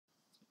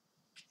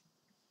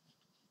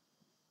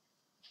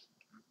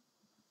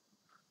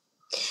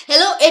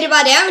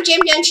everybody, I'm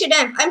champion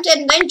Cherniaiev. I'm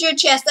 10-9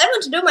 chess. I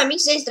want to do my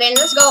mixed days training.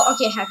 Let's go.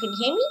 Okay, how can you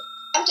hear me?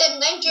 I'm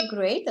 10-9.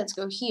 Great, let's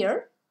go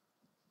here.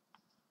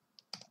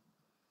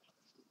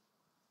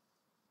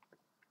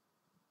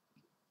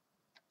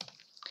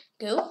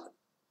 Go.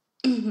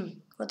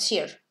 What's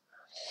here?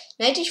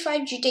 Knight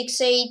h5, g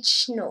takes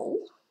h. No.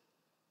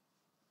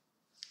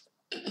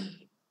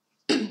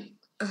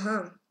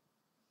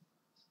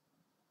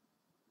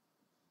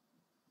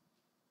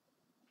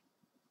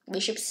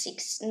 Bishop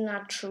 6,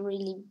 not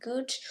really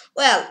good.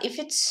 Well, if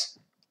it's...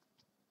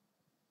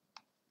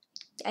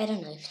 I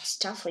don't know if it's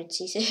tough or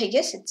it's easy. I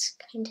guess it's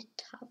kind of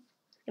tough.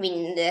 I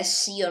mean, the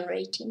C on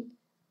rating.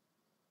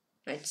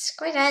 It's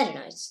quite, I don't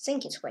know, I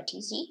think it's quite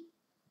easy.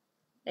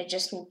 I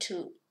just need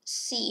to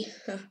see.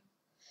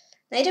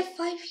 Knight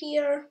f5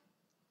 here.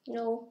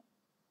 No.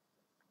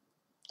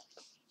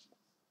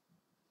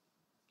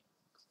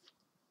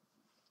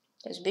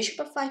 There's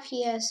bishop f5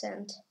 yes,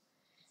 and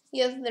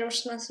yeah,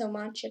 there's not so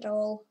much at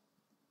all.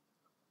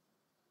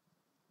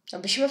 Oh,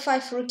 bishop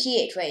f5, rook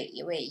e8.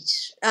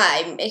 Wait.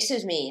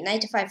 Excuse me.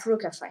 Knight f5,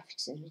 rook f5.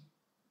 Excuse me.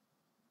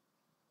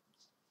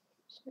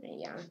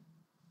 Yeah.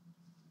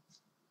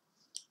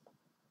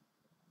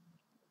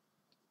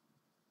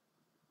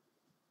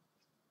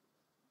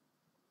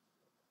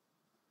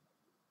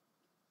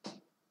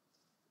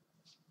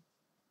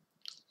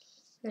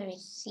 Let me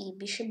see.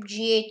 Bishop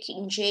g8,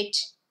 king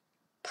g8.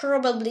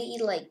 Probably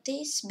like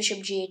this.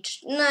 Bishop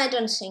g8. No, I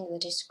don't think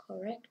that is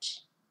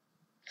correct.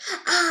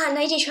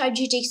 Knight h5,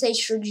 g takes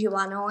h, rook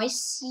g1. Oh, I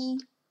see.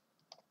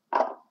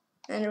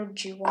 And rook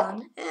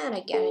g1. And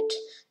I get it.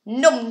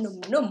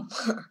 Nom.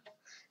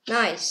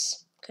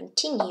 Nice.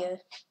 Continue.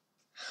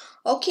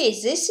 Okay,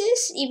 this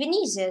is even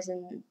easier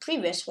than the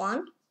previous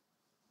one.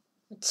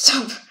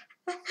 Stop.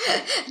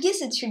 I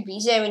guess it should be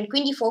easier. I mean,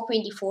 queen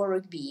d4,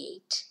 rook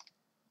b8.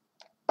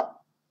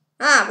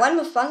 One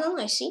move puzzle,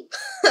 I see.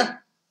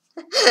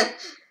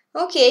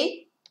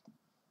 Okay.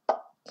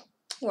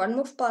 One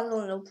move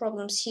puzzle, no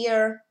problems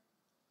here.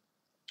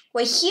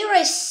 Well, here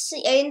I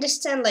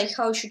understand like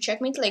how I should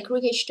checkmate, like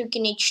rook h2,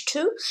 king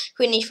h2,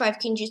 queen h5,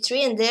 king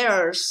g3, and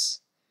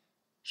there's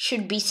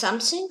should be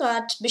something,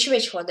 but bishop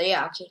h4,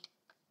 yeah, okay.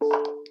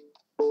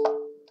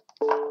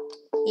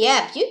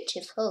 Yeah,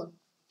 beautiful.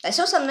 I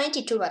saw some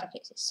 92, but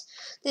okay, this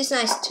is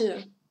nice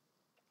too.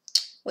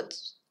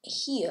 What's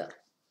here?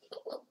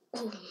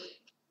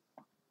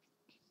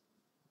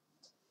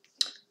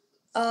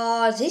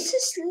 This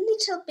is a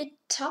little bit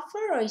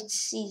tougher, or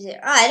it's easier?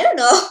 I don't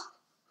know.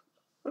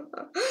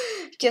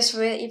 Because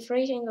if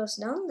rating goes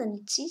down, then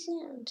it's easy,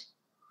 and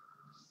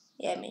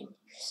yeah, I mean,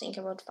 think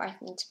about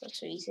 5 minutes, but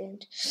so easy,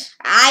 and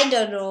I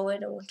don't know. I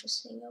don't want to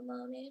think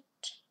about it.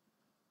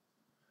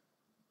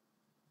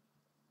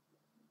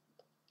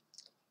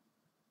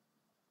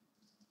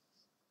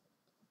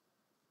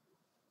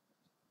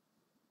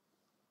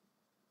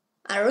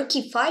 Rook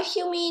e5,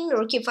 you mean?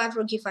 Rook e5,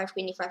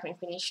 queen e5, and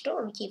queen h2,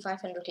 rook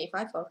e5 and rook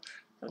e5, or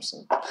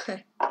something.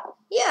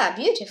 Yeah,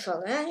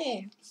 beautiful.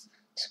 Yeah.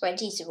 It's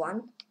quite easy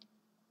one.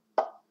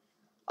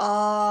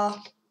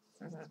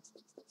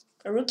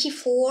 Rook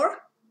e4.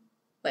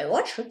 Wait,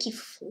 what? Rook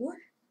e4?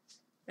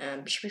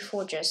 Bishop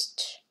e4,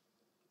 just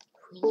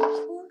queen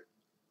e4.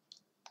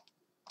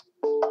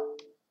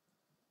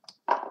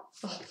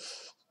 Oh.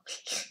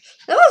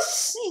 That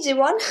was an easy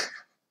one.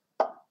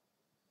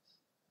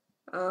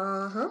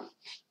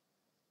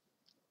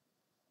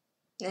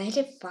 Knight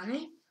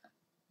f5.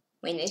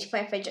 Wait, knight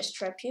f5, I just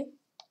trap you.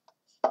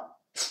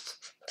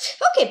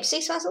 Okay,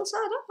 6 puzzles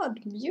are out.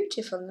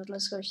 Beautiful. Now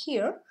let's go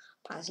here.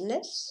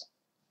 Puzzles.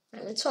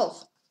 And let's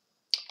solve.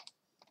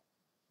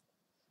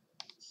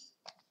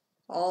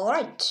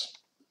 Alright.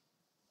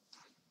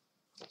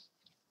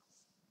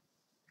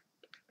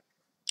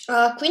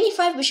 Queen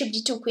e5, bishop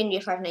d2, queen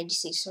d5, knight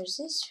d6. So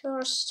this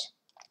first.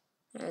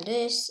 And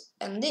this.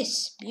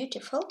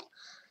 Beautiful.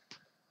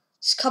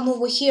 Let's come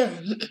over here.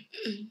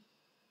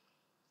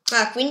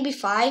 Queen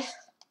b5.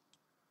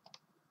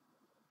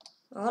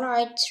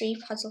 Alright, 3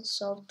 puzzles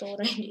solved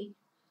already.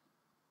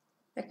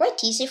 They're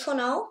quite easy for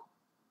now.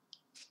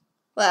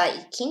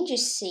 Well, king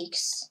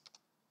g6.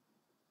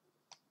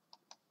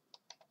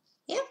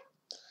 Yeah,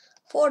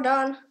 4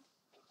 done.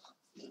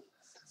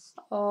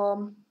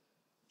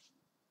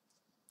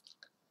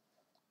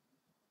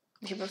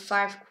 Bishop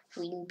f5,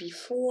 queen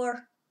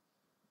b4.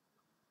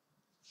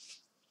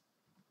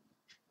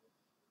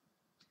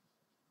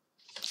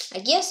 I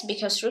guess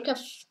because rook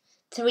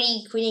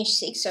f3, queen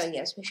h6, so I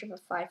guess bishop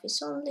f5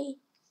 is only.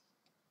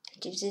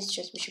 If this is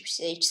just bishop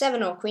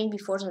h7 or queen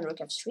b4, then rook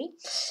f3.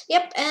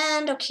 Yep,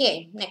 and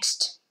okay,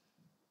 next.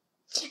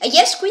 I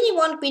guess queen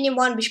e1,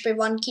 bishop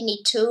a1, king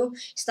e2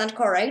 is not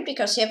correct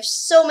because you have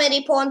so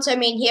many pawns. I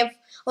mean, you have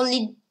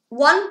only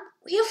one.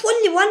 We have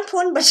only one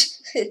pawn, but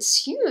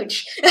it's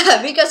huge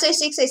because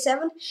a6,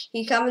 a7,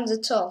 he comes in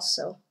the toss.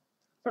 So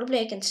probably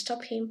I can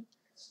stop him.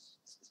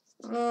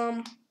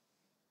 I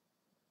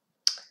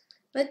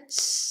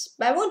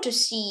want to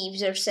see if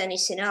there's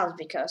anything else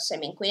because I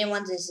mean, queen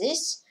a1 is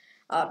this.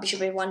 Bishop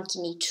a1,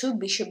 king e2,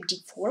 bishop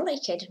d4,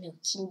 like I don't know,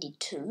 king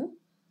d2.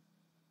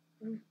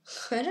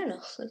 I don't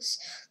know.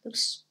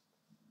 Looks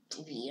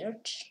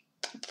weird.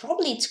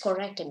 Probably it's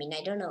correct. I mean,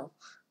 I don't know.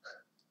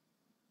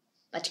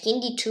 But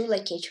king d2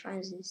 like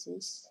h5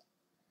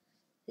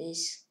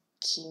 this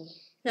king.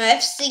 No,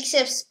 f6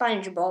 f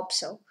SpongeBob.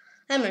 So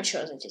I'm not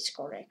sure that it's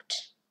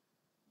correct.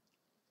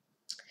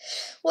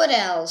 What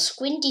else?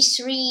 Queen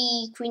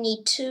d3, queen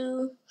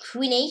e2,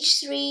 queen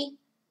h3.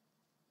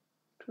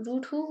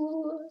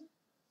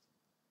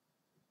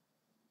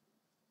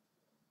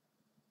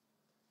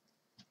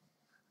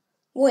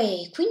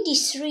 Wait, queen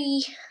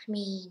d3. I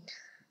mean,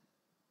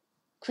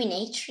 queen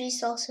h3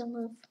 is also a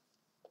move.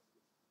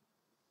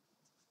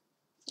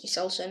 It's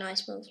also a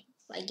nice move,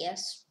 I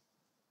guess.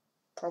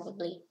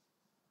 Probably.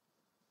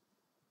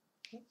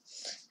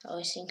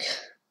 I think.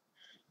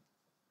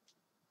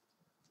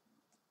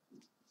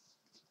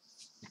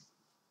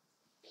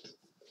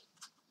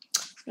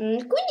 Queen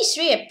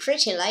d3, I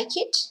pretty like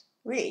it.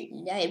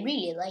 Really, I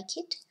really like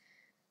it,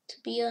 to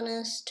be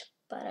honest.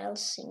 But I'll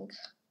think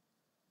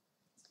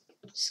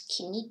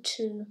king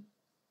e2.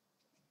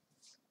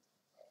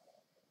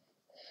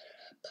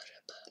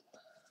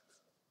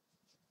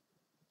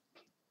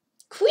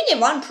 Queen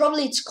e1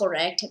 probably it's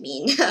correct. I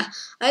mean,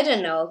 I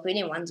don't know. Queen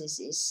e1 this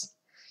is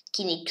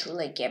king e2,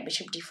 like yeah,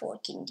 bishop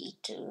d4, king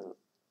d2.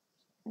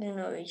 I don't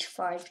know,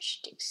 h5,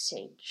 takes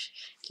h,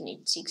 king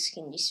h6,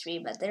 king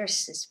d3, but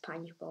there's this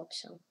SpongeBob,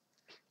 so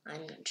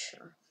I'm not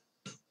sure.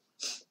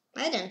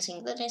 I don't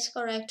think that is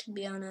correct, to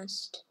be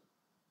honest.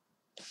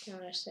 To be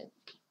honest, I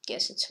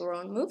guess it's a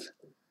wrong move.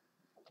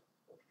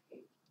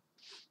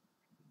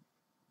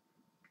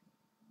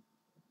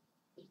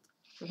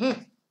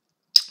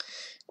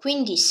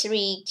 Queen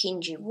d3,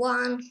 king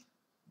g1,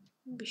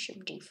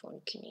 bishop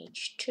d4, king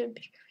h2,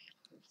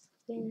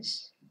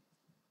 this.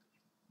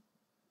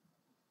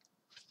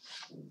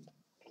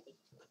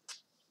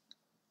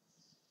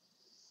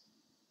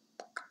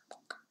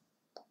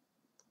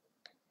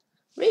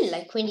 Really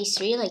like queen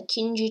d3, like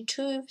king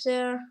g2 if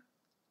there.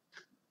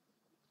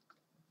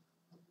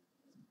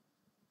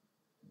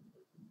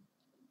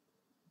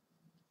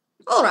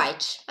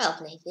 Alright, I'll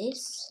play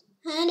this.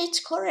 And it's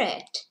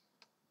correct.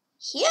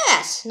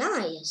 Yes,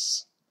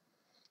 nice.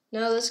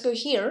 Now let's go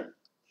here.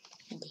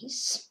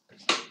 This.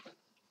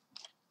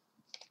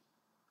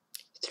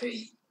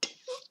 3, 2,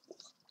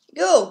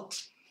 go!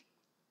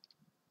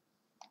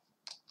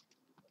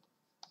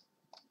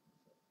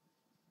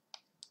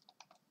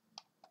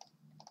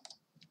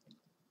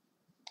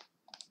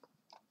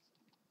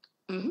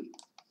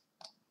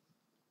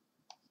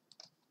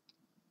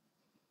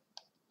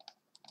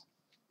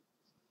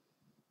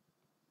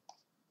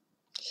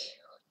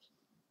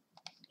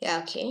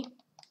 Yeah, okay.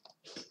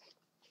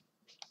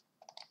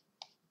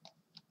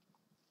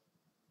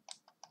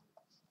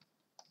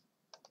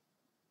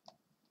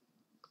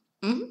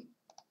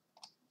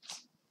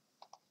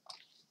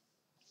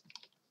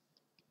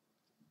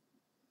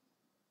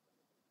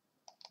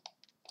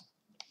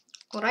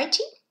 Alrighty.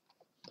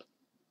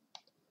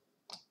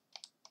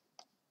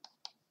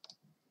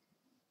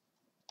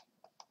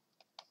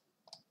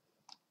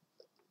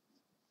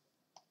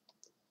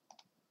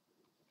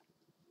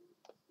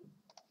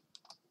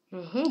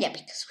 Yeah,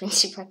 because queen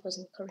c5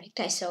 wasn't correct.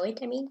 I saw it,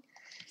 I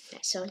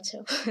saw it,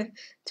 so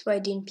that's why I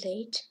didn't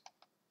play it.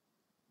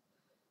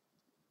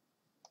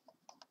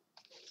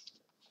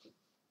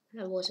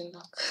 I wasn't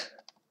luck.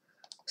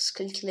 It was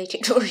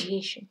calculated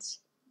variations.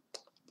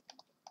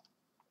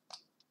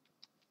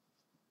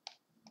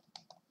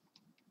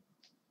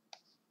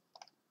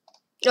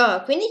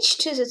 Oh, queen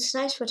h2, that's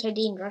nice, but I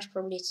didn't rush,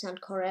 probably it's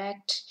not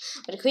correct.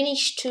 But queen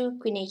h2,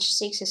 queen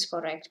h6 is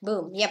correct.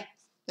 Boom, yep,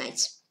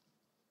 nice.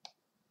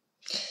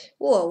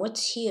 Whoa,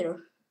 what's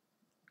here?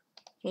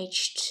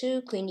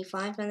 h2, queen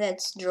d5, and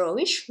that's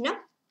drawish, no?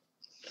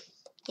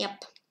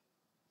 Yep.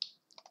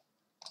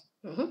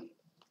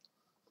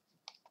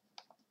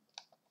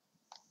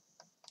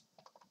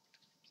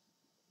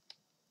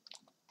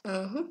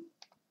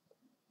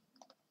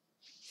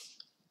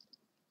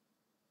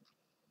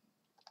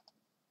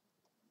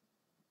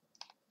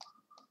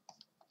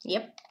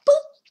 Yep.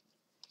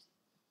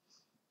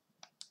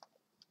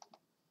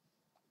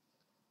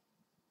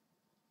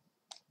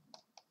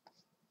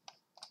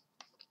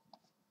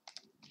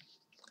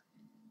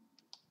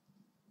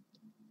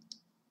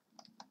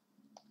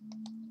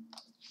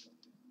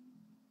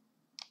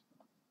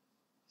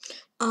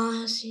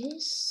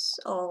 This,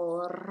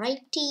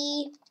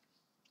 alrighty.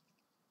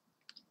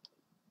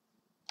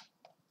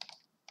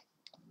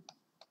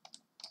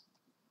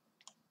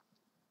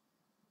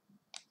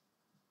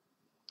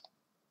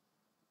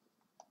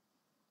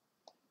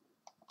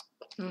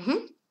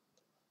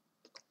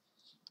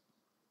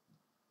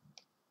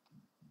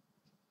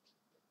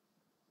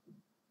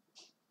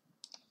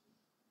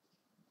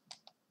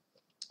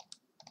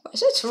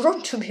 So it's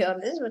wrong, to be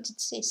honest, but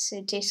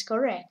it is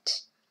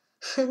correct.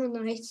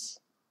 Nice.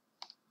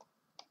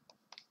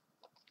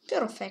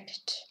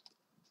 Perfect.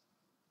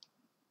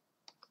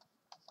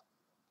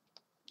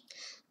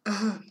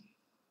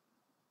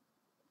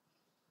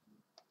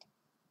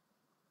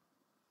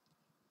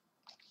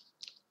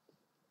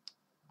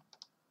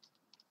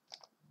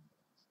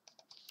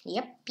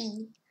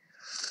 Yuppie.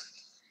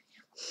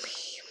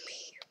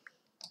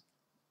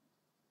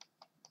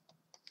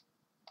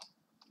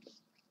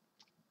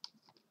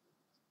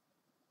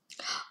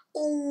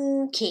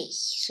 Okay,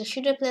 so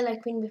should I play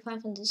like queen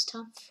b5 on this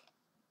stuff?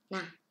 Nah,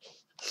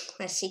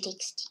 let's see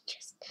takes d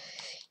just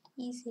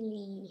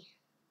easily.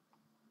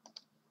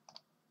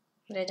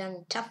 They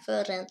done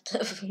tougher and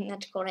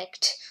not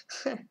correct.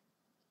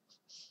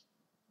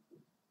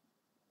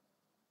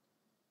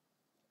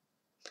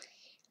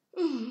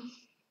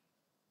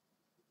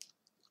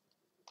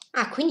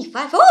 Ah, queen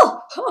e5.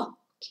 Oh,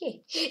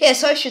 okay. Yeah,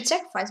 so I should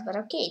sacrifice, but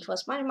okay, it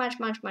was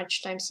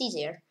much times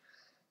easier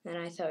than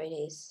I thought it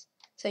is.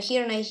 So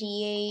here, knight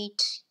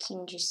e8,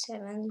 king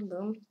g7,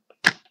 boom.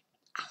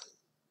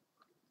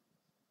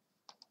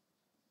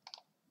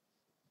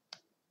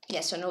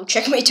 Yeah, so no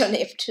checkmate on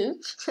f2.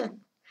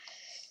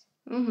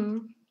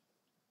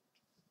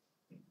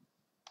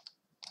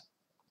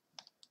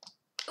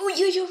 Oh,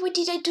 yo, what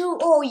did I do?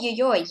 Oh,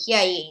 yo,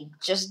 yeah,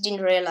 just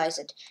didn't realize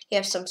it. You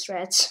have some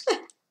threads.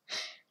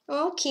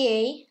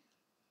 Okay.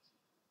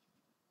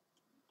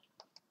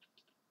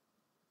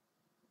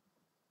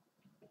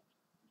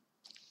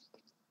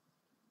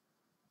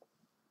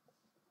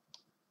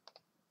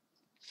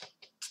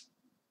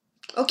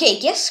 Okay,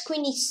 guess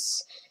queen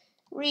is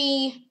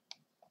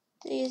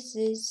This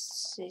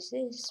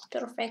is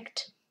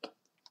perfect.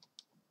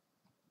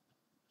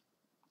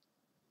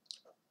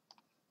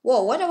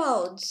 Whoa, what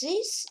about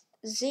this?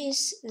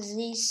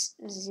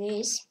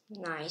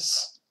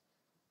 Nice.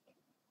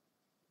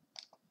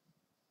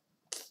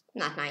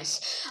 Not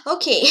nice.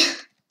 Okay.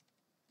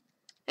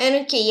 And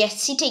okay,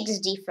 yes, he takes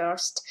d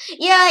first.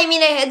 Yeah, I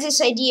mean, I had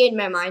this idea in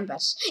my mind,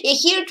 but yeah,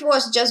 here it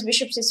was just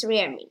bishop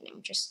c3. I mean, I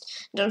just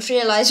don't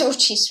realize what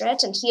she's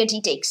threat, and here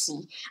d takes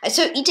c.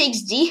 So e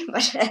takes d,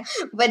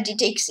 but d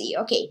takes c.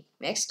 Okay,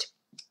 next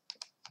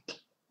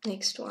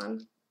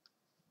one.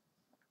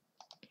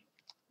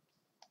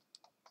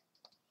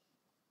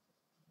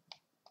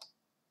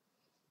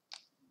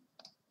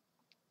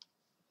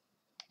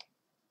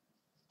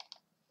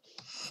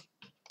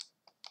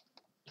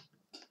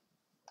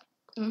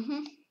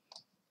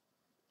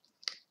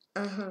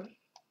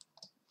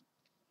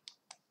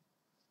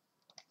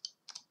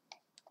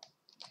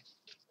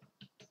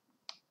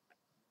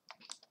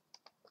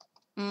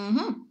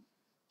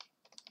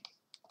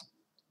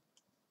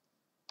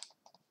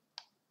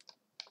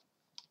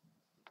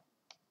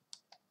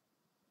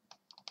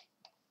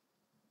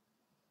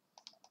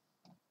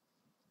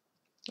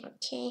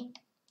 Okay.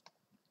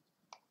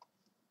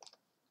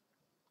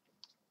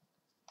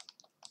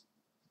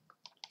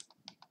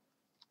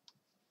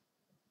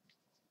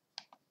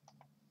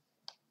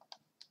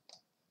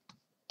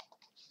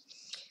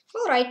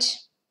 All right.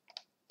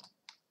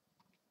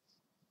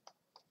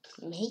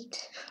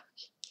 Mate.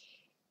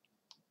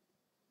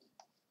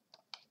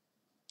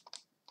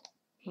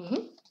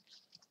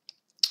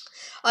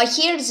 I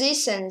hear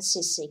this and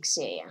c6.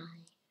 Yeah,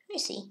 I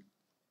see.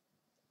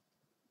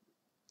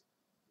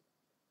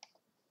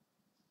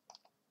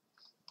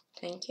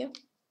 Thank you.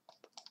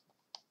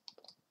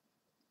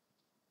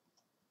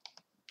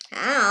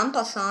 Ah, en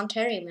passant,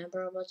 I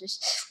remember about this.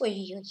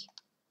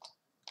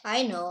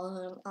 I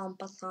know, en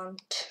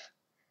passant.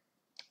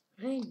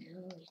 I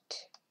know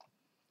it.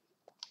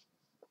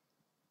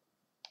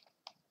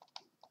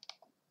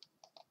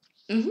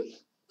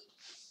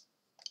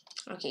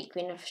 Okay,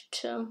 queen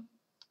f2.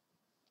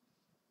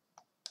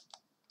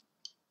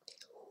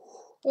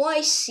 Oh,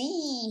 I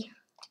see.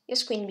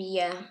 Yes, queen b,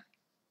 yeah.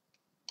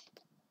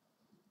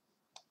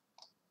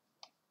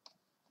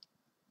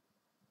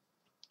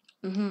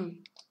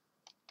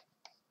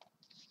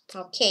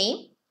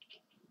 Okay.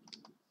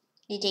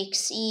 D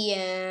takes e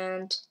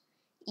and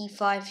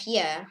e5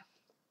 here.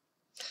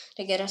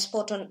 To get a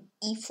spot on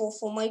e4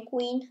 for my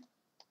queen.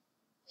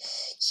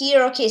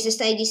 Here, okay, this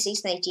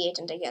 96, 98,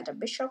 and I get a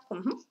bishop.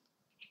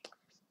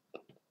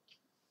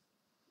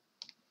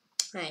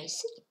 I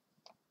see.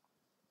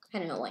 I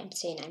don't know why I'm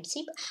saying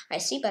I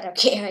see, but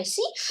okay, I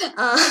see.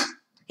 I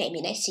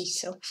mean, I see,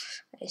 so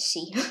I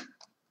see.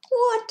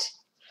 What?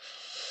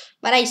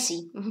 But I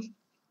see.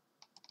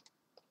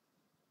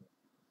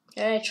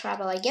 Did I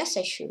travel? I guess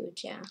I should,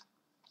 yeah.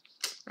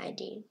 I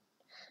did.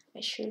 I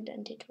should,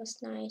 and it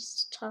was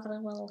nice to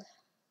travel.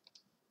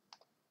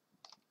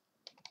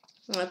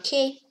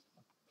 Okay.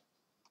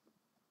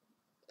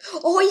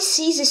 Oh, I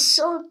see. It's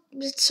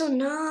so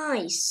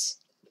nice.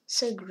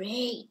 So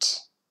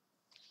great.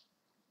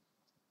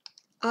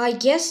 I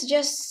guess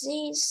just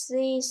this,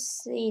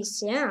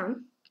 yeah.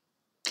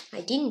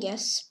 I didn't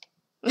guess.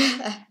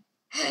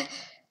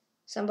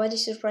 Somebody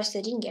surprised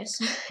I didn't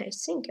guess. I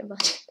think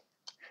about it.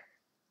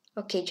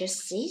 Okay,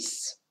 just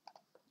this.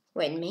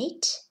 Wait,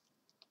 mate.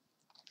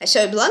 I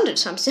saw I blundered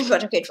something,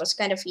 but okay, it was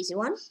kind of easy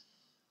one.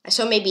 I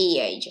saw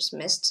maybe I just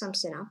messed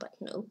something up, but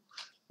no.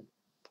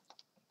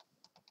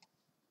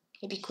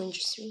 Maybe queen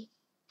g3.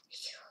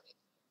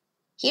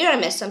 Here I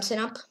messed something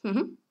up.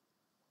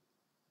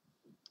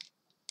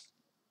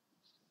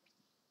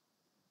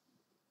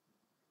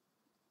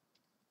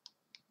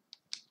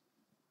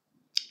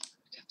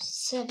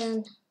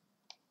 7.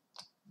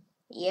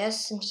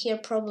 Yes, and here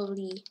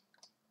probably.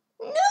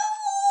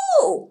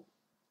 No!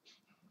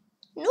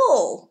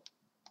 No!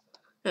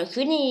 No,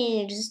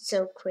 queen is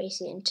so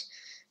crazy and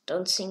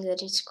don't think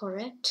that it's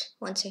correct.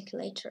 1 second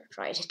later, I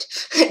tried it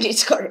and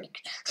it's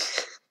correct.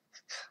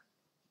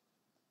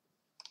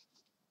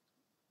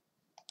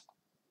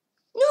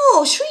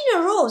 No, 3 in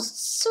a row.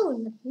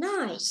 So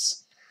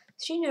nice.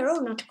 3 in a row,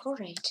 not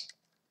correct.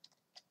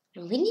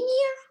 I'm winning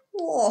here?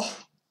 Whoa.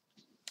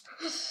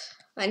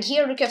 And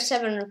here rook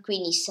f7,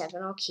 queen e7.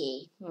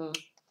 Okay.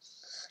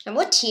 And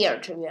what here,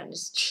 to be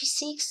honest?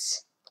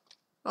 G6?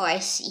 Oh, I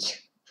see.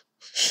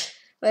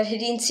 But I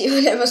didn't see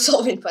when I was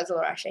solving Puzzle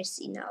Rush. I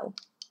see now.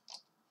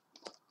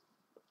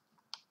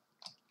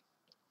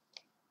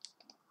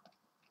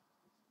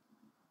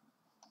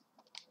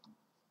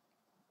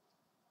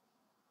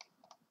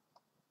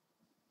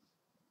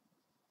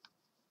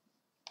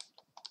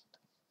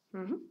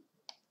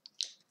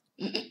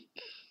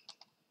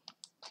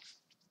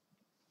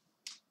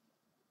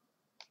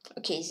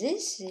 Okay,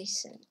 this,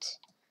 and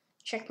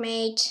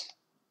checkmate.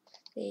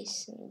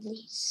 This and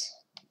this.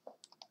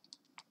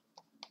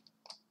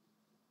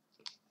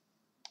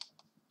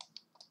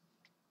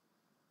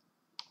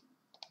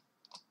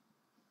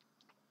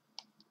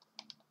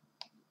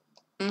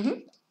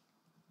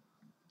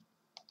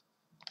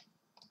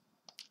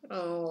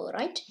 All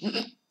right.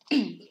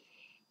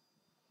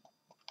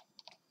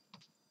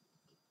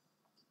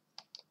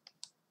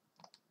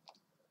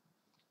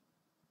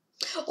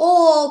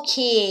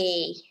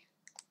 Okay.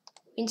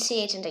 Queen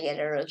c8 and I get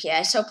a rook. Yeah,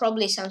 I saw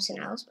probably something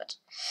else, but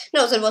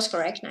no, that was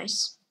correct.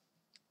 Nice.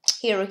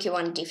 Here rook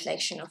e1,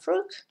 deflection of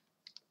rook.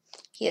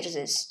 Here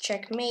is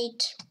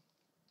checkmate.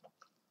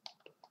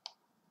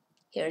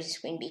 Here is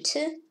queen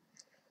b2.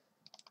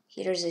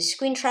 Here's this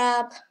queen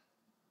trap.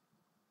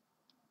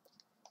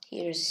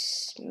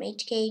 Here's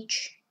mate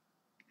cage.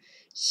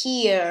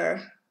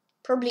 Here,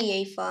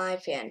 probably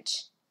a5 and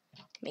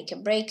make a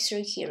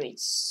breakthrough. Here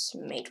it's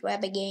mate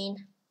web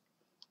again.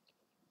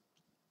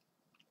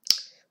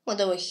 What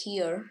over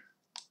here?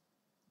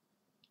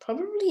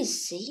 Probably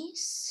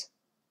this,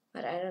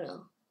 but I don't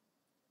know.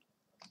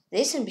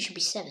 This and bishop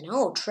b7.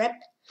 Oh, trap.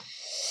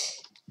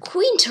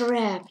 Queen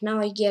trap. Now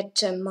I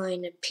get a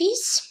minor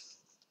piece.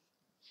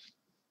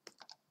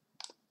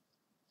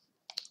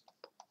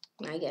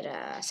 I get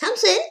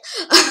something.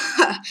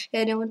 I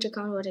don't want to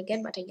count what I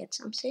get, but I get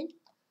something.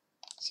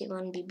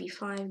 c1,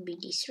 bb5,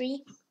 bd3.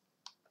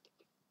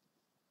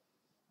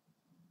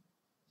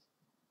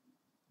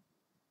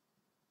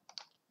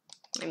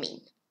 I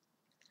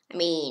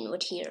mean,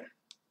 what here?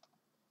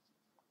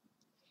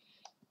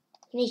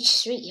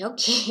 h3,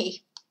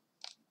 okay.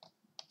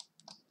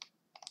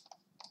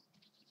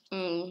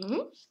 And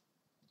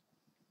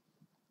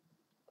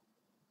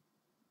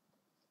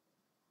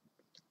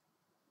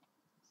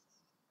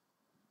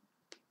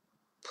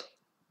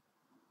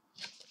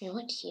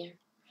what here?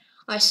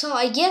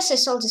 I guess I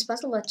solved this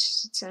puzzle, but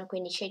it's not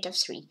queen h8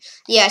 f3.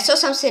 Yeah, I saw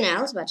something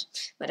else, but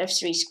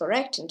f3 is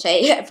correct, and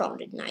I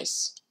found it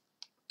nice.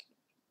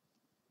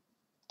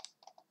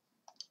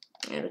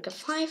 And rook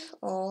f5,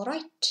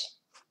 alright.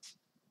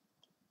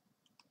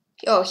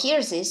 Oh,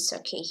 here's this.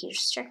 Okay,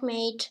 here's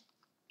checkmate.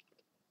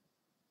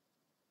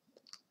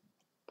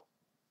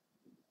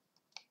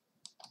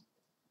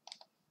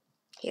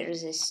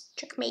 Here's this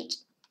checkmate.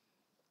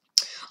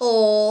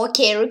 Oh,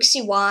 okay, rook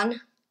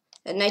c1.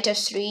 Knight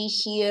f3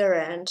 here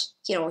and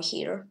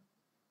here.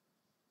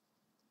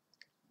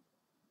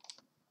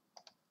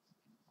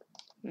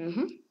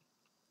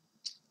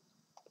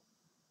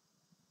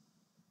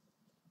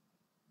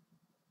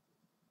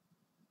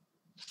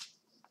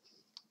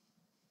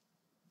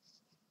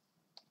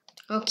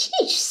 Okay,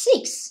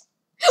 h6.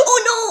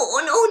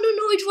 Oh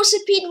no, it was a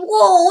pin.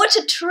 Whoa, what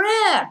a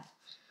trap.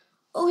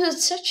 Oh,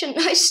 that's such a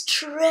nice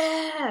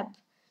trap.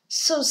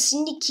 So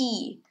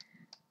sneaky.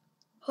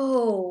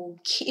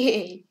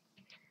 Okay.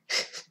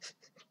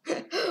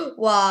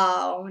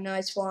 Wow,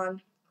 nice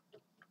one.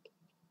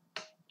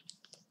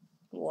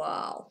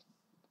 Wow.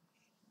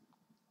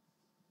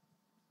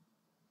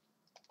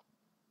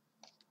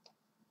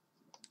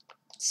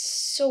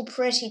 So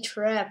pretty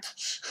trap.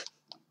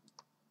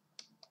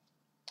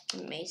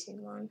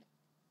 Amazing one.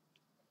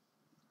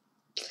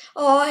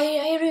 Oh,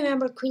 I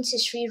remember queen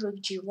c3,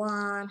 rook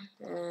g1,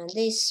 and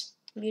this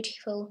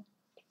beautiful.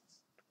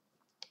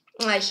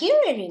 Here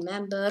I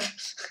remember.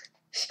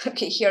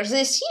 Okay, here's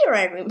this. Here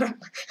I remember.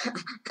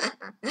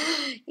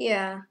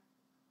 Yeah,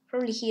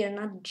 probably here,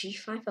 not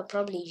g5, but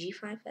probably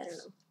g5. I don't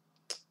know.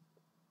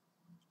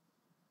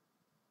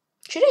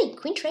 Should I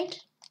queen trade?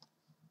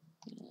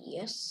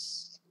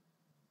 Yes.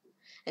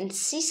 And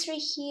c3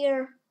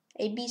 here,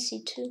 a b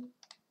c2.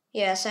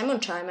 Yes, I'm on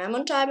time. I'm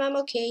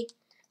okay.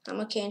 I'm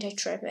okay, and I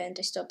trap and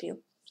I stop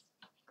you.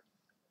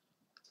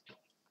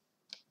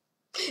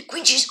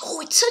 Queen g3. Oh,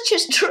 it's such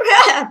a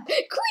trap.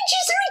 Queen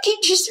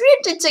g3,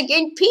 and it's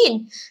again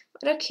pin.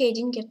 But okay, I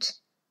didn't get.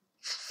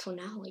 For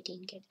now, I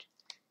didn't get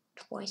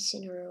twice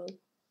in a row.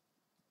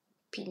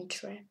 Pin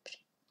trapped.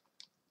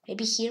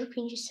 Maybe here,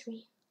 queen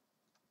g3.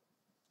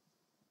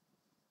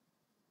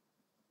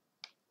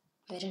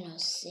 I don't know,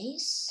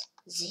 this.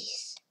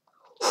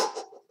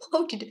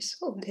 How did I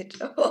solve it?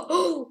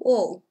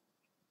 Oh.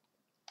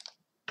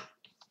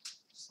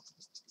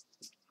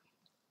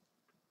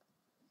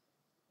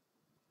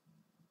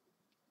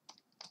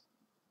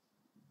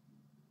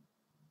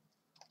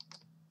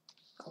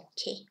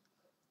 Okay.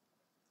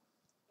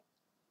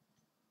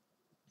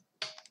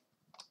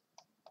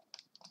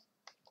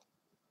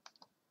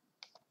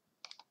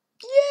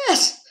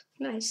 Yes!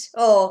 Nice.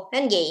 Oh,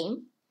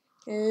 endgame.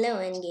 Low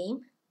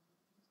endgame.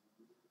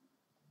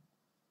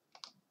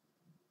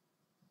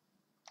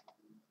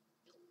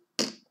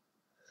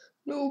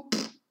 Nope.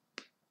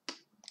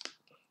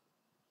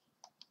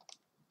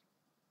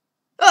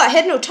 Oh, I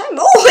had no time.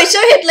 Oh, I saw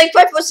it like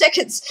 5 more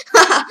seconds.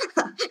 I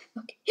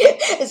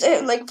saw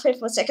it like 5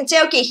 more seconds.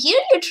 Yeah, okay, here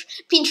you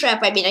pin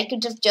trap. I mean, I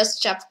could have just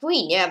trapped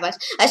queen, yeah, but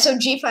I saw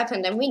g5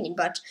 and I'm winning.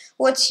 But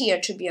what's here,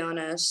 to be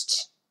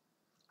honest?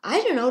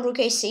 I don't know, rook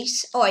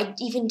a6. Oh, I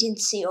even didn't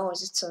see. Oh,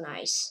 that's so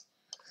nice.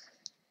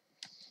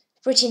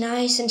 Pretty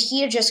nice. And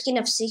here, just king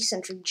f6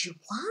 and rook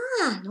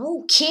g1.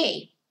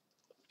 Okay.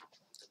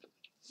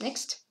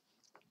 Next.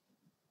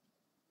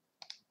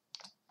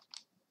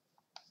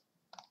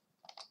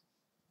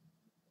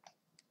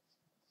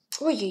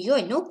 Oi,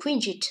 no queen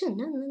g2.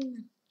 No.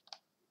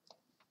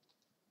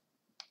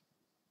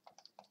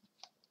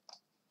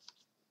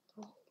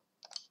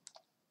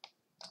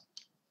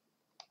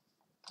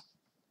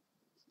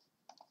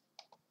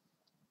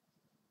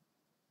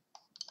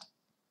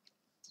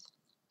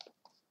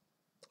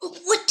 Oh,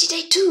 what did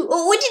I do?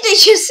 Oh, what did I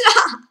just...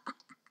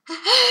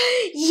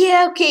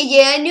 Yeah, okay,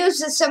 yeah, I knew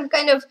there's some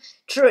kind of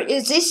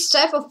is this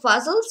type of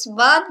puzzles,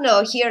 but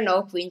no, here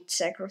no queen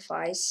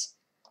sacrifice.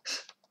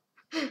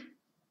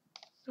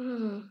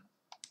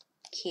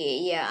 Okay,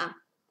 yeah.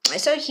 I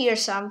saw here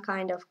some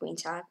kind of queen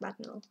sack, but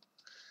no.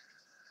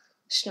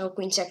 There's no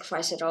queen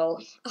sacrifice at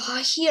all.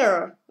 Ah,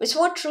 here. With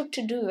what rook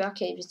to do?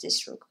 Okay, with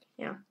this rook,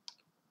 yeah.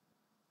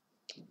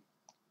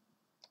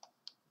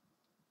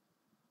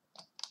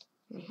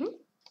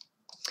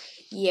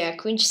 Yeah,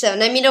 queen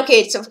g7. I mean, okay,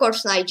 it's of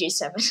course knight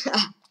g7.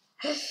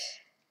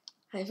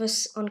 I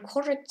was on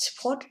correct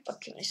spot,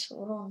 but I was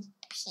wrong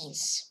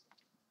piece.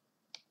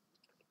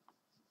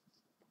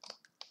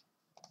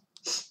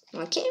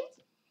 Okay.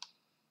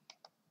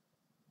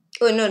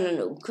 Oh,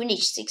 no. Queen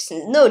h6.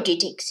 No, d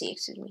takes c,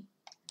 excuse me.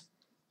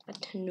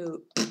 But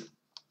nope.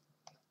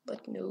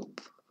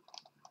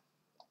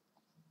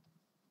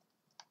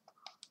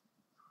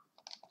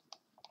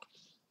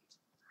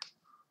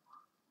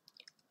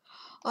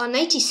 Oh,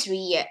 93,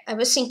 yeah. I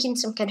was thinking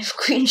some kind of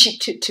queen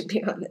g2, to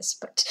be honest,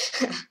 but...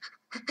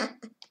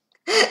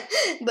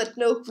 but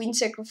no queen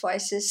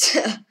sacrifices.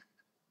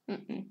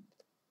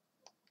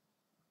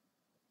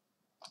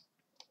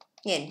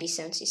 Yeah, and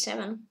b7,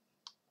 c7.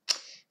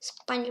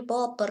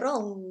 SpongeBob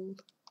wrong.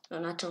 No,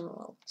 not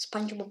wrong.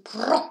 SpongeBob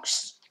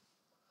rocks.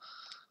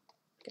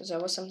 Because there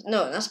was some...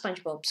 No, not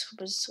SpongeBob.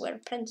 Because we're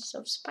apprentice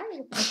of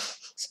SpongeBob.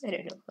 I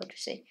don't know how to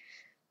say.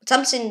 But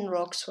something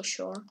rocks for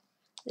sure.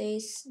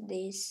 This, and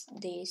this.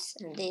 This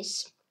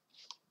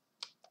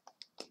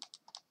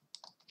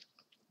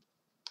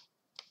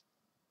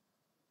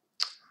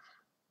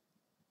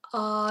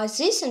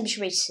and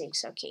bishop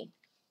h6, okay.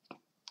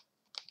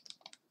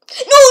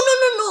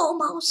 No,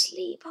 mouse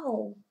sleep.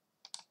 Oh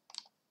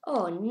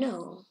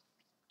no.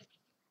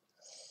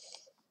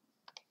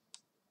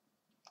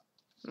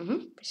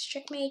 Press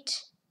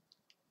checkmate.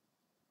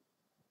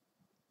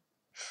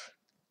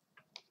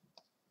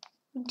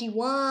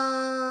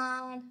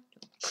 d1.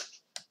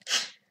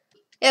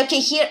 Okay,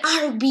 here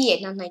rook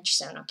b8, not knight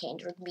g7. Okay,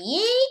 and rook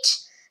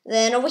b8.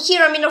 Then over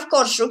here, I mean, of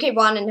course, rook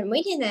a1 and I'm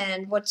waiting.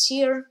 And what's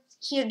here?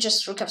 Here,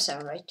 just rook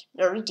f7, right?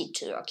 Or rook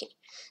d2. Okay.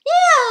 Yeah,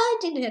 I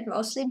didn't have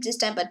mouse sleep this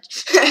time, but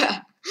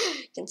I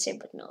can say,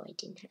 but no, I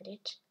didn't have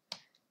it.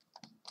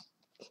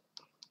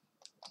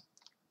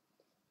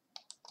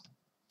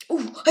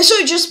 Ooh, I saw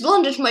I just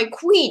blundered my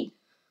queen.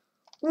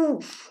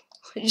 Ooh,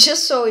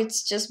 just so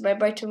it's just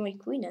bye-bye to my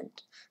queen and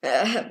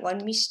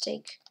one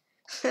mistake.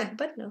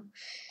 But no,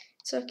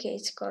 it's okay,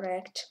 it's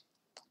correct.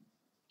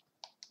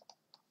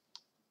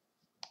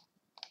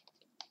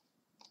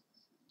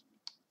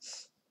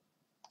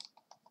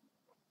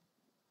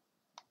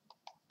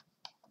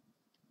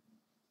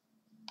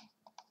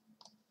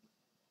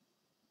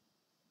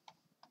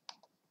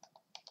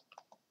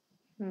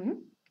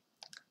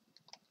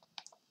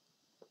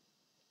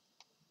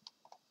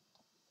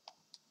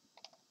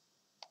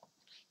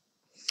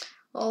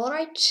 All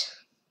right.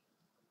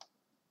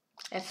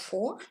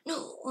 F4?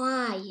 No,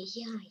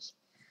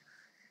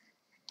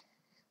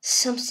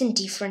 something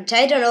different.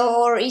 I don't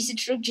know, or is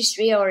it rook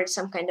g3 or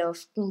some kind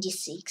of queen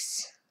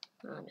d6?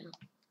 Oh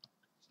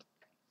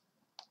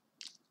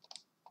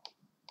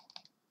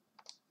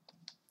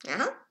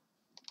no.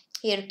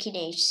 Here king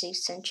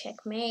h6 and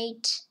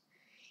checkmate.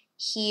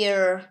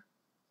 Here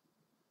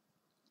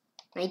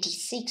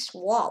 96.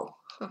 Wow.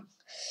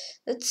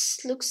 That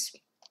looks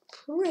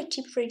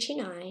pretty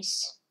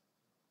nice.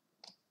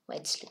 Well,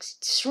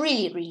 it's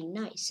really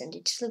nice, and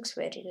it looks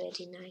very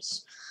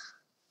nice.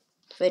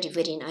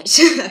 Very nice.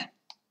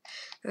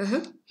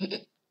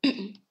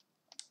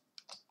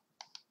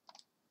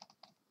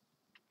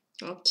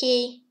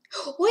 Okay.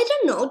 Oh, I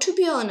don't know, to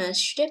be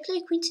honest. Should I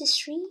play Queen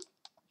C3?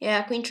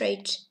 Yeah, Queen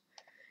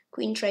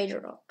trade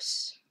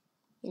rocks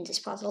in this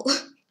puzzle.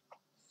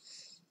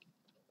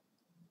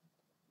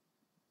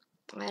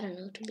 I don't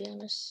know, to be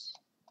honest.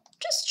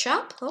 Just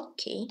chop?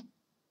 Okay.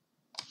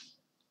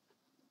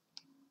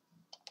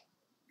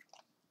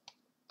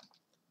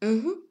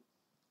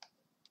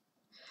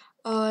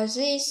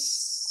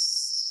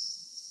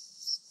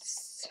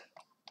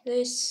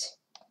 This.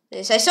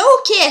 I saw,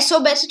 okay, I saw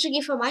better to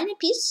give a minor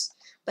piece,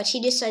 but he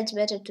decides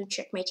better to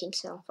checkmate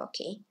himself.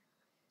 Okay.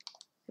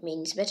 I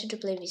mean, it's better to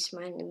play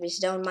with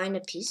down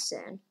minor piece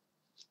than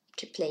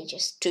to play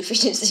just to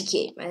finish the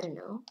game. I don't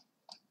know.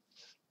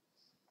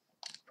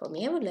 For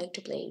me, I would like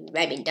to play,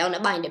 I mean, down a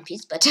minor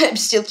piece, but I'm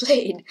still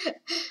playing.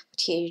 But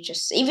here you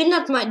just, even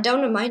not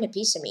down a minor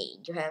piece, I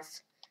mean, you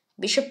have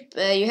bishop,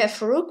 you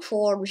have rook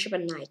for bishop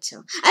and knight,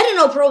 so I don't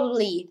know,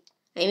 probably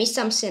I missed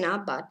something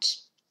up, but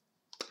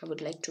I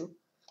would like to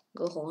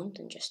go on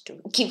and just to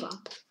give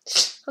up.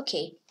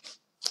 Okay.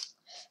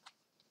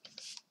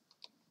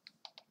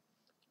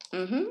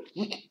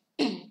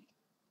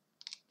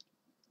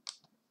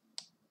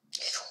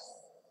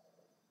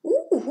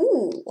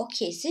 Ooh,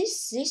 okay,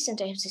 this,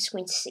 and I have this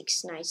queen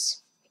 6,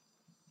 nice.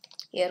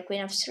 Here,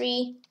 queen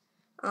f3,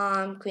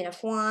 queen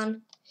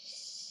f1,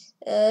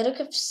 rook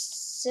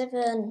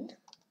f7,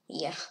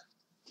 yeah.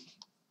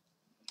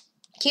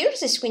 Here's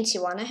this queen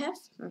c1 I have.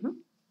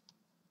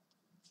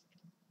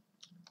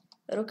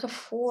 Rook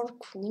f4,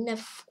 queen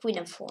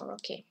f4,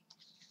 okay.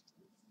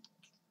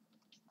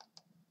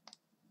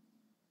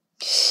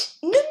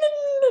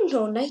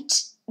 No, knight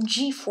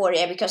g4,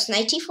 yeah, because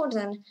knight e4,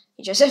 then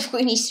you just have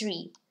queen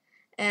e3.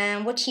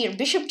 And what here?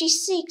 Bishop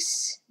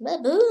d6,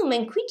 boom,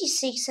 and queen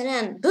d6, and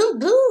then boom,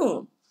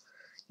 boom.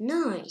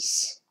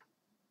 Nice.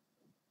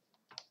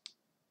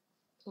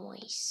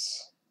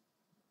 Nice.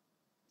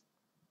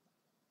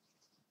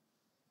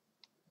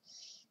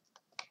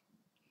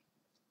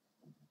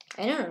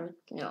 I don't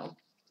know.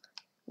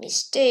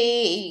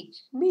 Mistake.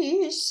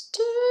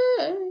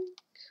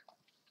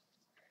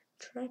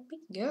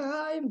 Trapping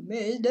guy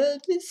made a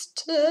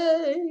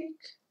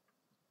mistake.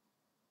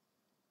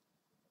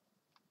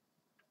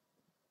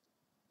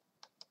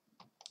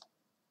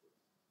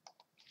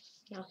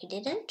 No, he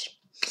didn't.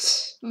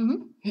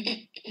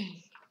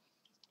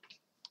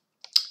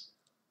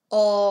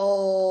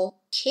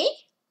 Okay.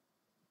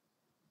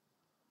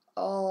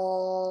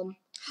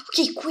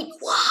 Okay, queen.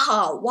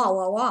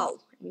 Wow.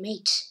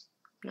 Mate.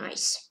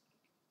 Nice.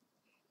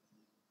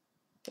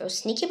 It was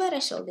sneaky, but I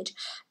solved it.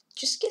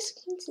 Just guess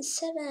queen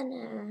c7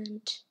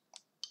 and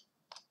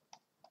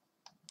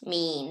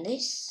mean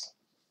this.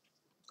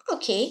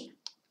 Okay.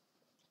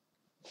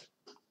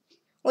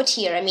 What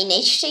here? I mean,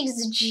 h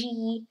takes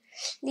g.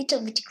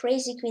 Little bit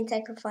crazy queen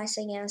sacrifice,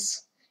 I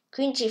guess.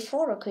 Queen g4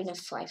 or queen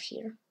f5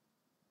 here?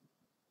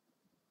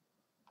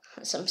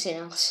 Something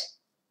else.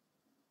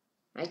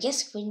 I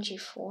guess queen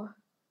g4.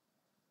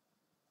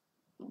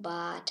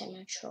 But I'm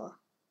not sure.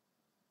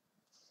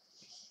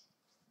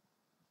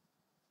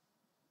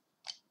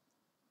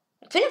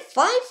 Queen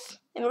f5?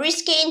 I'm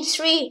risking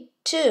 3,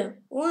 2,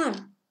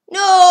 1.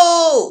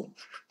 No!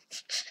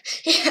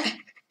 Yeah.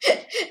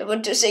 I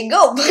want to say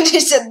go, but I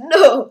said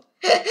no.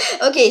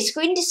 Okay, it's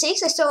queen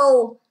d6. I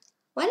saw.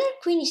 Why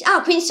not queen e?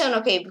 Ah, queen c7.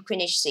 Okay, queen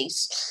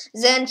h6.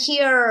 Then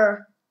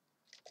here.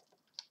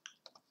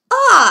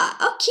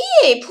 Ah,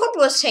 okay. Port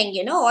was saying,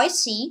 you know, I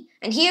see.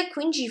 And here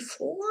queen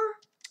g4.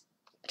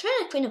 Try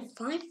not queen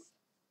f5.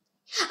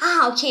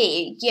 Ah,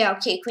 okay. Yeah,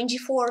 okay. Queen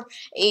g4.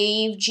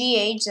 If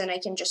g8, then I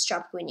can just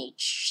chop queen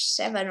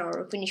h7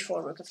 or queen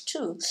h4, rook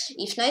f2.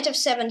 If knight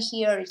f7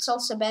 here, it's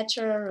also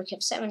better. Rook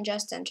f7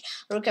 just and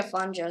rook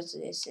f1 just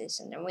this,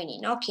 and I'm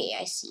winning. Okay,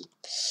 I see.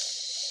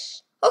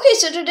 Okay,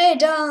 so today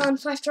done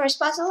 5 tries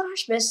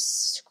puzzlers,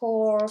 best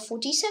score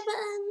 47.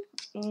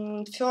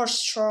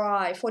 First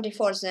try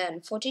 44,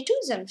 then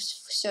 42, then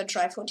third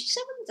try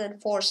 47, then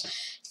fourth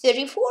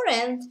 34,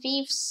 and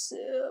fifth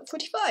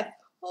 45.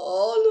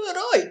 All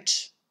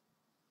right.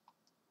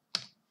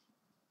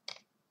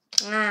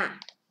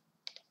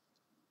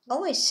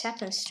 Always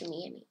happens to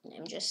me. I mean,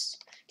 I'm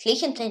just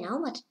click and play now,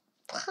 but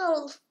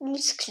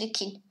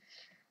misclicking.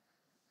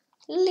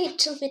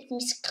 Little bit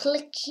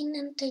misclicking,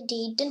 and I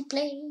didn't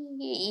play,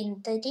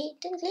 and I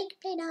didn't click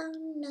play now.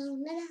 No.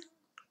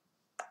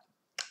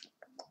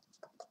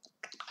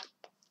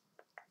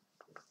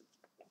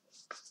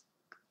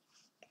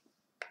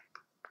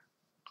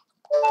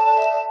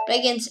 Play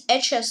against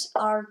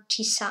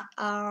EchecsArtisan.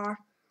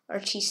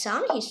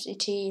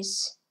 It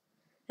is.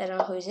 I don't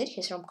know who is it.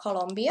 He's from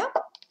Colombia.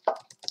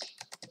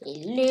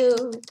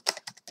 Hello.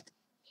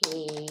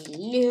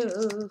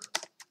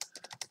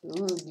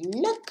 Good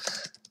luck.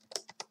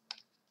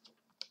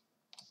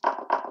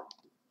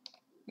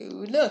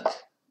 Good luck.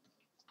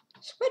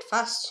 It's quite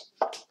fast.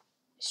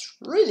 It's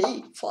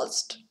really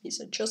fast. Is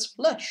it just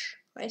flash?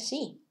 I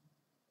see.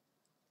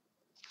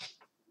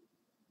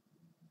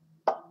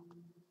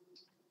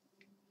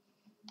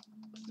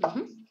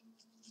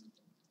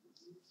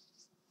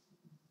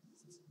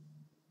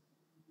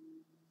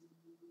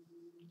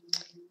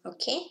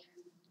 Okay.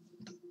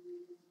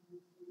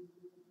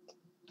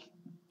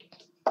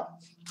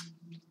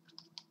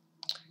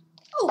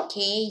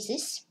 Okay,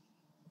 this.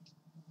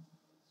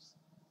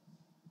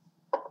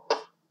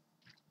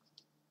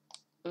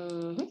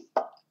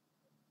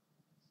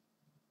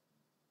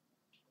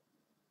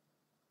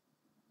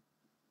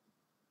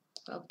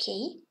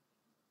 Okay.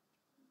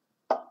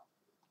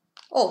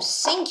 Oh,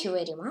 thank you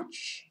very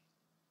much.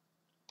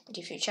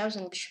 If you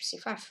chosen bishop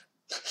c5.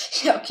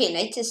 Okay,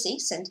 knight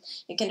c6, and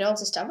you can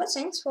also start. But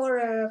thanks for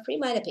a free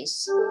minor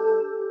piece.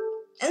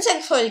 And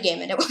thanks for the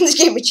game. And I won this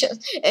game with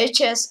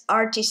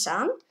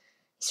EchecsArtisan.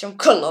 He's from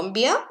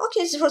Colombia.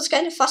 Okay, this was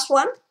kind of fast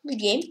one. Good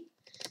game.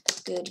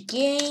 Good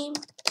game.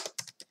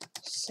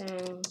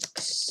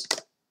 Thanks.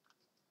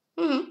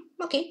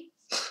 Okay.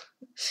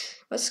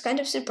 Was kind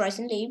of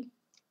surprisingly.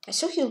 I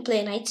saw he'll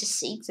play knight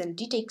c6 and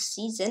d takes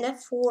c, then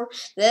f4.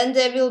 Then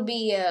there will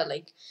be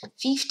like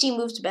 50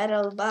 moves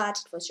battle,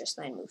 but it was just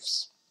 9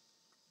 moves.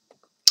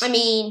 I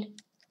mean,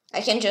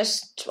 I can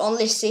just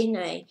only see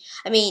I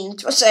mean,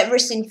 it was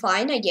everything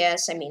fine, I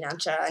guess. I mean,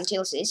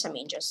 until this, I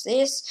mean, just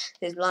this.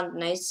 This blunt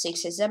knight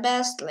 6 is the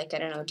best. Like, I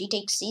don't know, d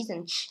takes c,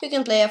 then you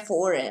can play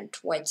f4 and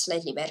white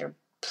slightly better.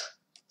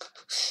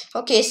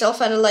 Okay,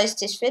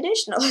 self-analyzed is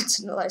finished. Now let's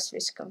analyze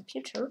this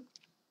computer.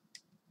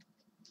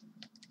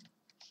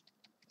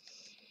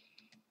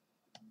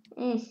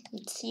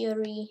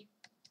 Theory.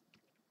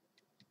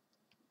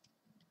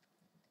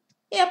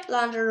 Yep,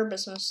 blunder,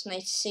 business,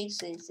 knight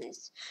 6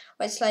 is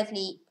white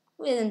slightly,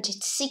 isn't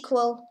it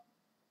sequel?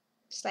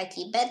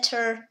 Slightly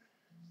better,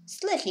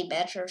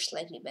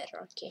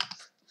 okay.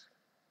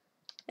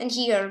 And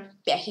here,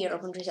 yeah, here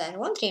open design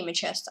 1, game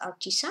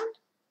EchecsArtisan.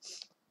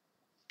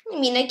 I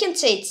mean, I can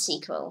say it's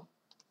sequel.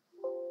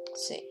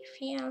 Save,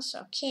 yes,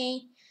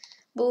 okay.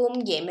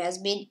 Boom, game has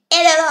been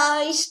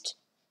analyzed.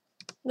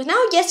 But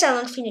now, yes,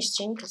 I'll not finish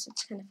stream because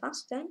it's kind of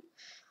fast then.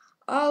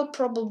 I'll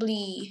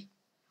probably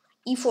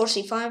e4,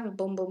 c5,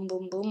 boom, boom,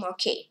 boom, boom,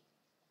 okay.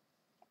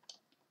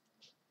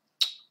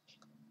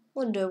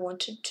 What do I want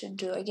to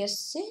do? I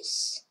guess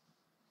this.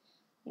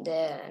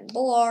 Then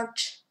board.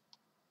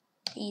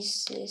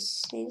 This.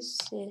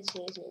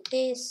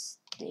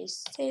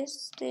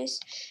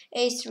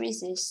 A3,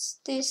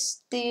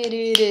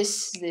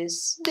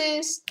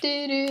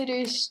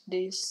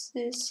 this.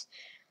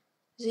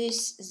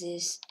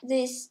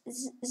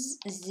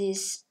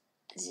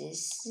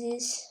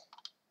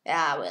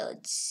 Ah, well,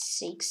 it's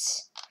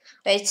 6.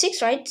 Wait,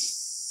 6, right?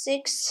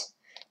 6,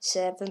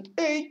 7,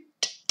 8.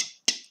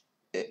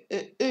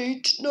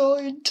 8,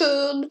 9,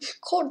 10,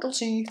 Ctrl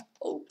C,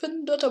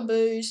 open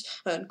database,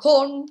 and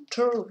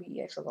Ctrl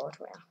V. I forgot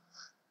where.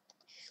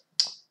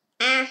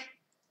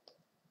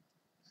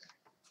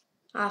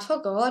 I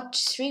forgot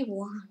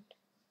 3-1.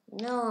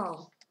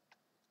 No.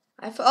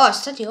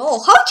 Study. Oh,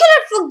 how can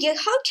I forget?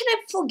 How can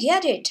I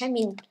forget it? I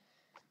mean,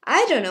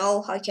 I don't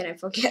know. How can I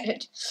forget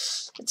it?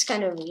 It's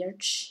kind of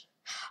weird.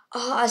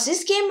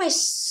 This game I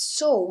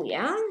saw,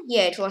 yeah?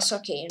 Yeah, it was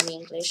okay in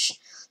English.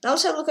 Now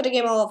let's have a look at the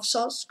game of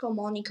Sosko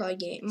Monica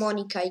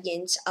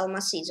against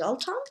Almasi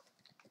Zoltan.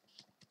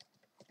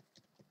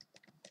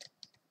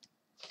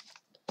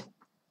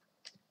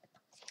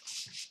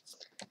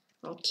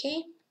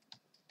 Okay.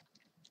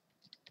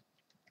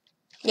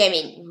 Yeah, I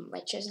mean, my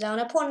chess down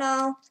a pawn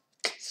now.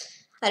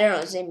 I don't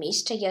know, they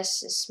missed, I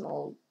guess, a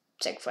small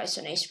sacrifice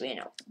on a3.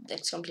 No,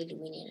 that's completely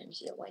winning, and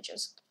here I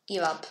just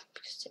give up.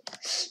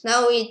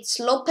 Now it's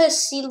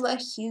Lopez, Silva,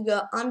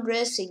 Hugo,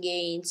 Andres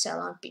against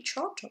Alan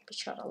Pichot, or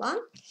Pichot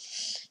Alan.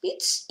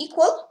 It's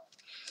equal.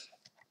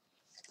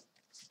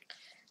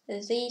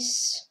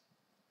 This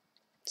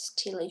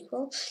still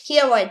equal.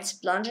 Here white's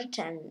blundered,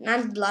 and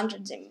not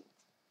blundered, they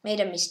made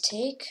a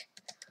mistake.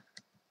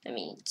 I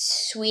mean, it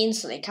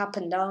swings like up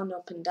and down,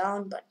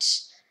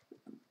 but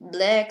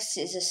blacks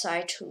is a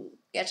side to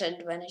get an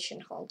advantage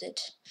and hold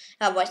it.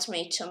 White's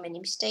made so many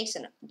mistakes,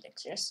 and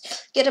blacks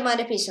just get a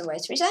minor piece and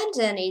white's resigns.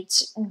 And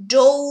it's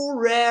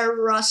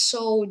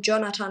Rasso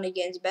Jonathan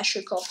against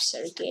Bashikov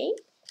Sergey.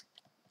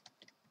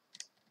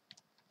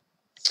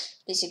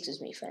 Please excuse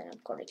me if I'm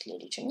not correctly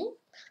reaching it.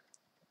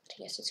 But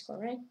yes, it's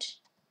correct.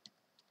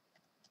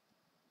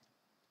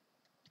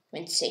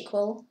 When it's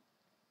equal.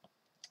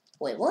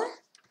 Wait, what?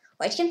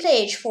 White can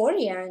play h4,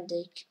 yeah, and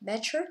they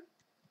better.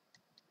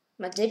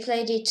 But they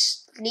played it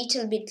a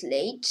little bit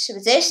late. So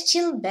they're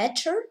still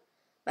better.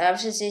 But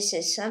after this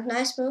is a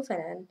nice move, and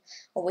then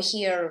over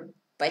here,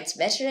 white's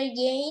better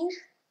again.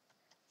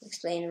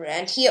 Explain.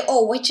 And here,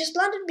 oh, white just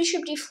blundered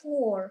bishop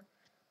d4.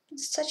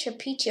 It's such a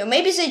pity. Or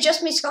maybe they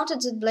just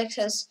miscounted that black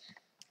has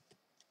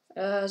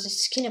the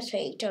skin of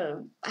fate.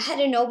 Or I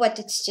don't know, but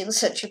it's still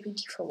such a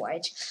pity for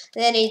white.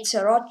 Then it's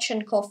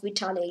Rodchenkov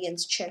Vitaly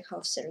against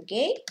Chekhov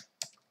Sergey.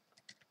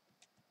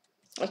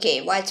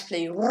 Okay, white's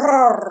play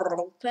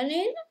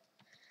opening,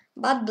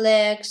 but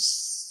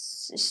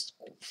black's is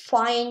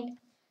fine,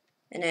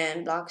 and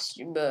then white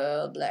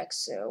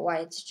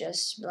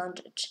just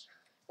blundered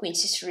queen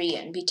c3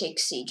 and b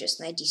takes c, just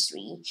knight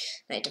d3,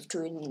 knight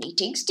f2, and e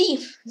takes d.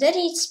 Then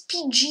it's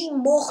PG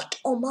Mocht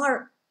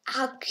Omar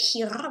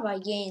Akiraba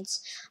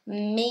against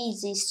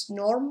Mazes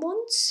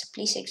Normands.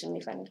 Please excuse me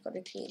if I not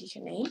correctly read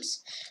your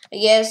names.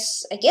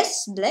 I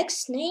guess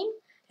Black's name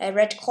I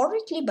read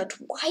correctly, but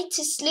White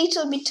is a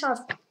little bit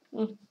tough.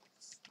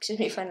 Excuse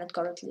me if I not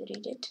correctly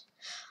read it.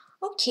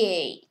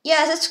 Okay,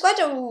 yeah, that's quite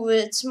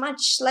it's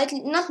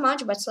not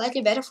much, but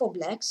slightly better for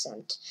Blacks,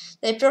 and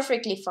they're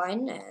perfectly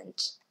fine, and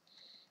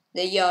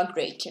they are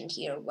great in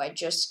here. White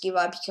just give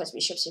up because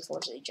Bishop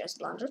C4 they just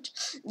blundered.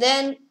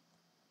 Then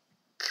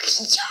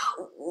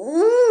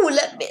ooh,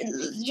 let me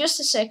just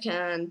a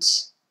second.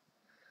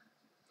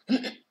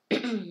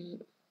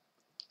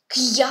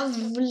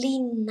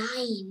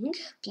 Kjavli9.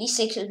 Please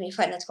excuse me if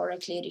I not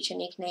correctly reach a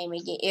nickname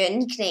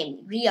again.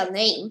 Real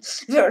name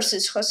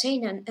versus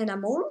Hossein and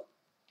Amul.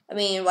 I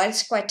mean, well,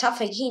 it's quite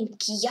tough again.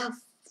 Kjav.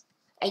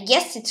 I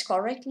guess it's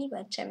correctly,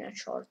 but I'm not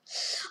sure.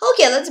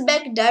 Okay, let's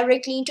back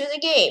directly into the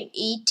game.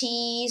 It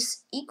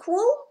is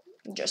equal,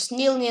 just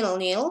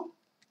 0-0-0,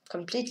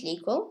 completely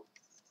equal.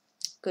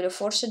 Could have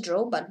forced a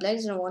draw, but Black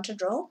doesn't want to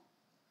draw.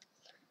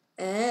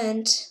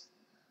 And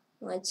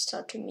let's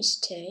start to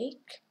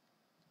mistake.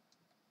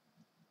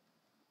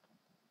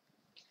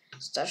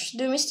 Starts to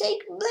do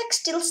mistake. Black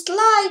still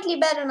slightly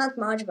better, not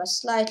much, but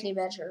slightly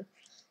better.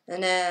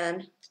 And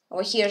then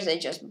over here they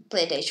just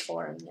played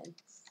h4, and then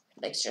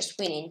Black's just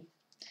winning.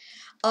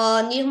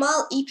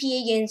 Nirmal EP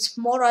against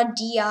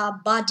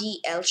Moradia Badi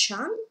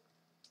Elshan.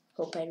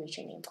 Hope I read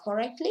your name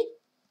correctly.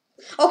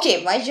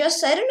 Okay, I don't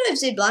know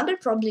if they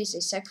blundered, probably they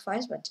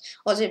sacrificed,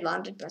 or they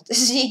blundered, but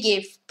they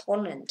gave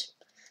pawn, and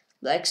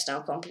Black's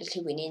now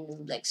completely winning,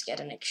 and Black's get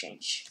an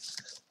exchange.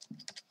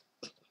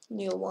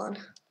 New one.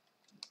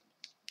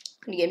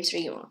 Game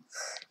 3-1.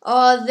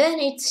 Then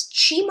it's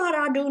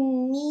Chimaradu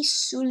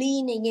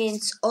Nisulin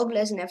against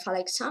Oglesnev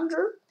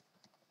Alexander.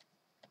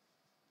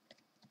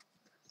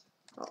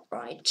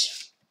 Alright.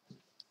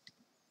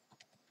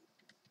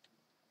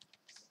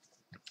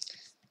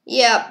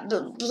 Yeah,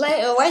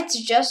 White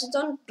just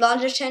don't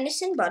blunder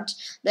anything, but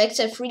Blacks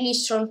have really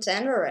strong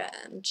tender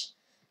and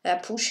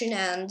pushing,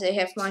 and they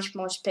have much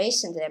more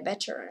space, and they're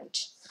better, and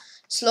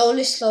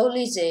slowly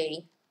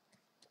they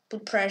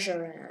put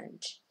pressure,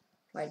 and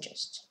White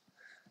just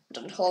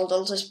don't hold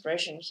all this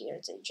pressure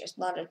here. They just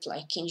blundered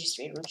like King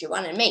G3, Rook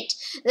G1, and mate.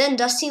 Then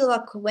Da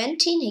Silva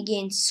Quentin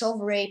against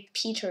Sovereign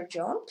Peter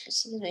John.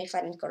 Please excuse me if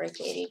I didn't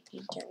correctly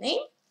repeat your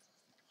name.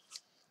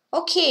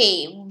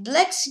 Okay,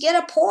 Blacks get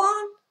a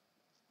pawn.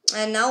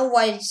 And now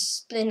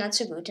White's playing not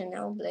so good, and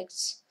now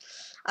Blacks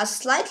are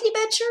slightly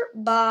better,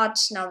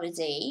 but now they're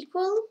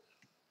equal.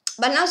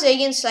 But now they're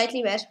again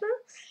slightly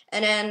better,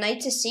 and then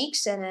knight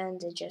to6, and then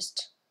they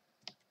just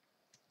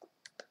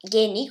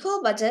gain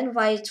equal. But then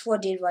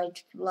what did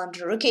White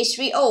blunder? Rook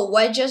h3. Oh,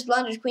 White just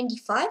blundered queen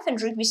d5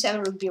 and Rook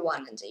b7, Rook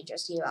b1, and they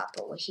just give up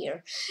over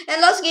here.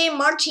 And last game,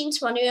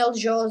 Martins Manuel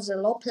Jose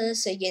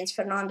Lopez against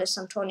Fernandez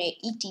Antonio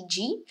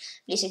ETG.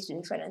 Please excuse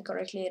me if I didn't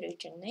correctly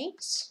read your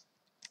names.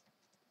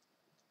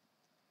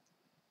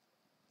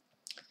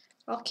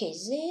 Okay,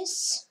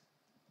 this.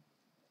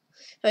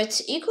 So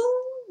it's equal.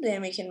 They're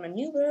making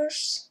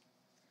maneuvers.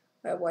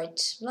 Where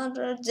White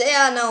blundered. They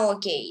are now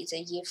okay.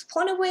 They give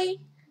pawn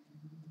away.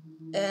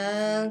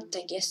 And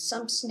I guess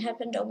something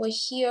happened over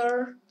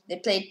here.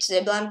 They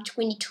blundered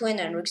queen e2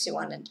 and Rook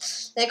c1, and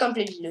they're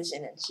completely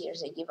losing. And here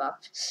they give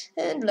up.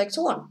 And Black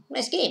won.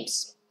 Nice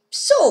games.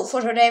 So,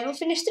 for today, I will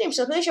finish stream.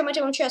 So, please join my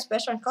team on Chess,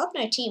 Patron, Club,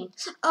 my team.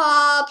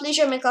 Please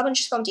join my club and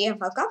just come to EM5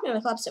 Club. My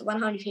club's at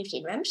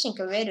 115 members. Thank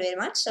you very, very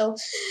much. So,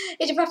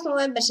 85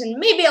 members, and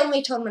maybe I'll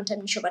make tournament, I'm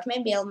not sure, but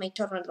maybe I'll make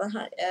tournament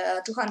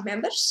 200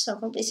 members. So,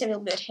 please, I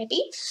will be very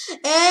happy.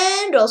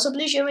 And also,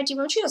 please join my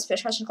team on Chess,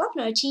 Patron, Club,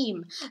 my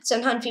team.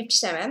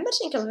 757 members.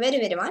 Thank you very,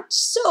 very much.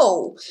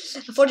 So,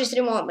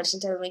 43 more members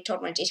until I will make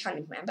tournament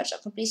 800 members. So,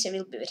 please, I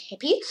will be very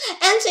happy.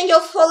 And thank you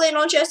for following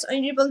on Chess on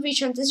YouTube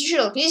Twitch, and as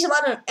usual, please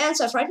button and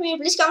subscribe.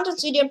 Please comment on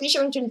this video, please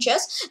share it in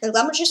chess, and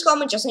just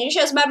comment just in your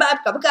chess. Bye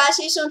bye,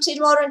 see you soon, see you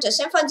tomorrow, and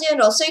just have fun,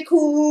 and I'll say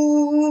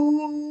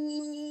cool.